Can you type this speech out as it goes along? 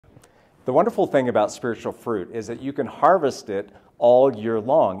The wonderful thing about spiritual fruit is that you can harvest it all year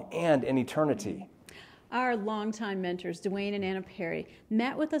long and in eternity. Our longtime mentors, Dwayne and Anna Perry,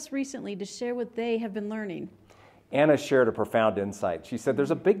 met with us recently to share what they have been learning. Anna shared a profound insight. She said there's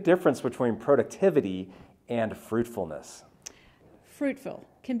a big difference between productivity and fruitfulness. Fruitful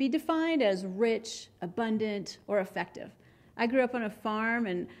can be defined as rich, abundant, or effective. I grew up on a farm,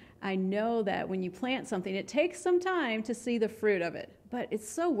 and I know that when you plant something, it takes some time to see the fruit of it, but it's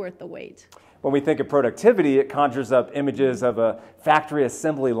so worth the wait. When we think of productivity, it conjures up images of a factory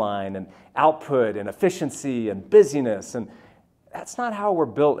assembly line and output and efficiency and busyness, and that's not how we're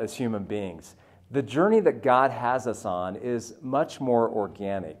built as human beings. The journey that God has us on is much more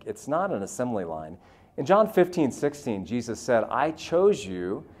organic. It's not an assembly line. In John 15:16, Jesus said, "I chose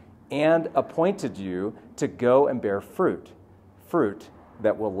you and appointed you to go and bear fruit, fruit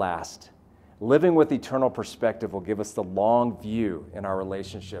that will last." Living with eternal perspective will give us the long view in our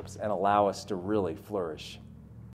relationships and allow us to really flourish.